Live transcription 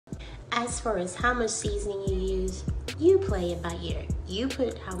As far as how much seasoning you use, you play it by ear. You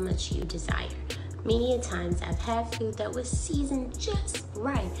put how much you desire. Many a times I've had food that was seasoned just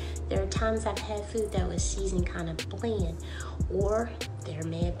right. There are times I've had food that was seasoned kind of bland, or there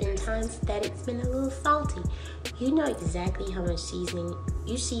may have been times that it's been a little salty. You know exactly how much seasoning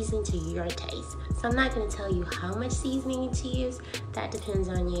you season to your taste. So I'm not going to tell you how much seasoning to use. That depends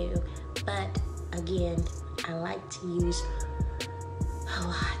on you. But again, I like to use a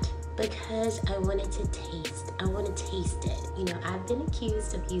lot because I want it to taste. I want to taste it. You know, I've been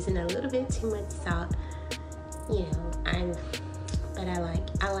accused of using a little bit too much salt. You know, but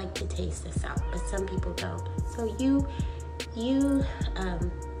I like to taste the salt, but some people don't. So you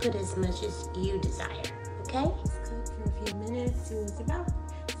put as much as you desire. Okay? It's cooked for a few minutes. It was about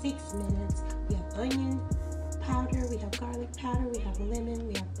 6 minutes. We have onion powder, we have garlic powder, we have lemon,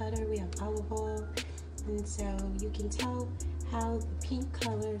 we have butter, we have olive oil, and so you can tell how the pink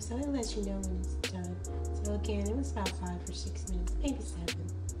color, so it lets you know when it's done. So again, it was about 5 or 6 minutes, maybe 7.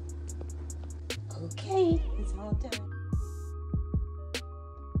 Okay, it's all done.